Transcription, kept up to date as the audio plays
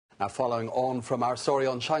Now, following on from our story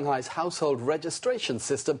on Shanghai's household registration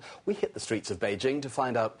system, we hit the streets of Beijing to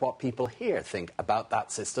find out what people here think about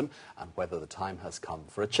that system and whether the time has come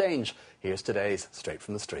for a change. Here's today's Straight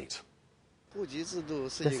from the Street.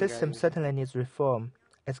 The system certainly needs reform.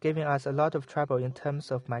 It's giving us a lot of trouble in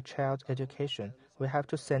terms of my child's education. We have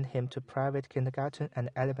to send him to private kindergarten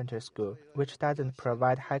and elementary school, which doesn't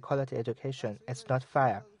provide high-quality education. It's not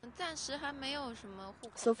fair.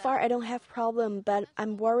 So far, I don't have a problem, but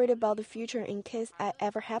I'm worried about the future in case I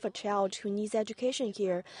ever have a child who needs education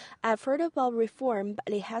here. I've heard about reform,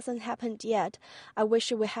 but it hasn't happened yet. I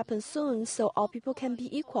wish it would happen soon so all people can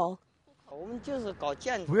be equal.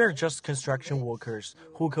 We are just construction workers.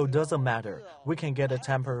 Hukou doesn't matter. We can get a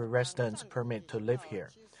temporary residence permit to live here.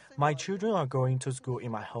 My children are going to school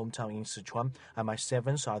in my hometown in Sichuan, and my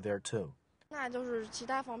servants are there too.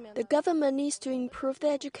 The government needs to improve the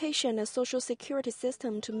education and social security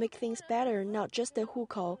system to make things better, not just the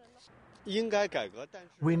hukou.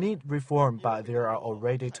 We need reform, but there are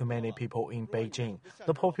already too many people in Beijing.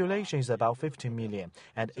 The population is about 50 million,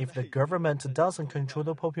 and if the government doesn't control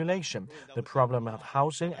the population, the problem of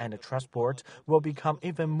housing and transport will become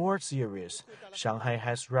even more serious. Shanghai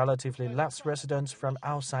has relatively less residents from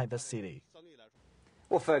outside the city.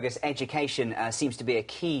 Well, Fergus, education seems to be a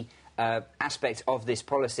key aspect of this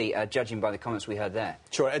policy, judging by the comments we heard there.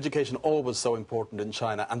 Sure, education always so important in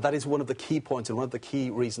China, and that is one of the key points and one of the key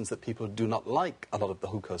reasons that people do not like a lot of the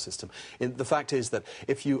hukou system. The fact is that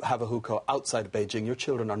if you have a hukou outside of Beijing, your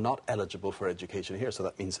children are not eligible for education here, so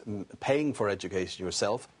that means paying for education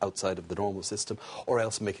yourself outside of the normal system, or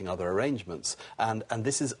else making other arrangements. And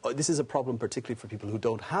this is a problem particularly for people who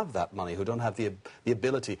don't have that money, who don't have the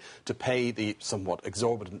ability to pay the somewhat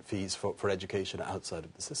exorbitant fees for education outside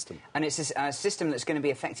of the system. And it's a system that's going to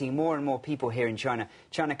be affecting more and more people here in China.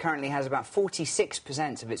 China currently has about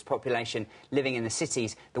 46% of its population living in the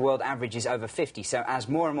cities. The world average is over 50. So as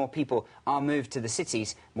more and more people are moved to the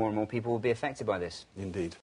cities, more and more people will be affected by this. Indeed.